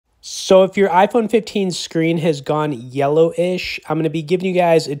So if your iPhone 15 screen has gone yellowish, I'm going to be giving you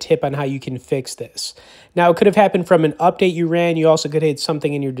guys a tip on how you can fix this. Now, it could have happened from an update you ran. You also could hit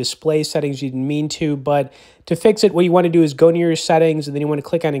something in your display settings you didn't mean to, but to fix it, what you want to do is go to your settings, and then you want to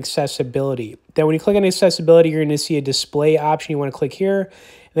click on accessibility. Then when you click on accessibility, you're going to see a display option. You want to click here.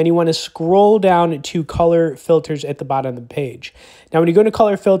 And then you want to scroll down to color filters at the bottom of the page. Now, when you go to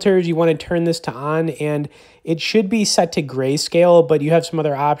color filters, you want to turn this to on, and it should be set to grayscale, but you have some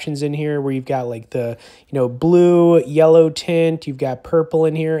other options in here where you've got like the, blue, yellow tint, you've got purple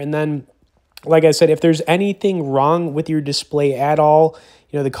in here. And then, like I said, if there's anything wrong with your display at all,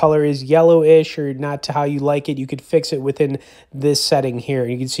 the color is yellowish or not to how you like it, you could fix it within this setting here.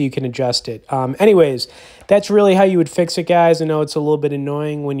 You can see you can adjust it. Anyways, that's really how you would fix it, guys. I know it's a little bit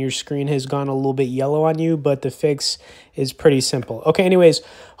annoying when your screen has gone a little bit yellow on you, but the fix is pretty simple. Okay, anyways,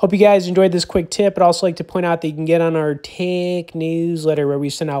 hope you guys enjoyed this quick tip. I'd also like to point out that you can get on our tech newsletter where we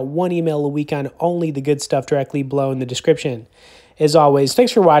send out one email a week on only the good stuff directly below in the description. As always,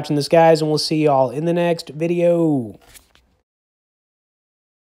 thanks for watching this, guys, and we'll see y'all in the next video.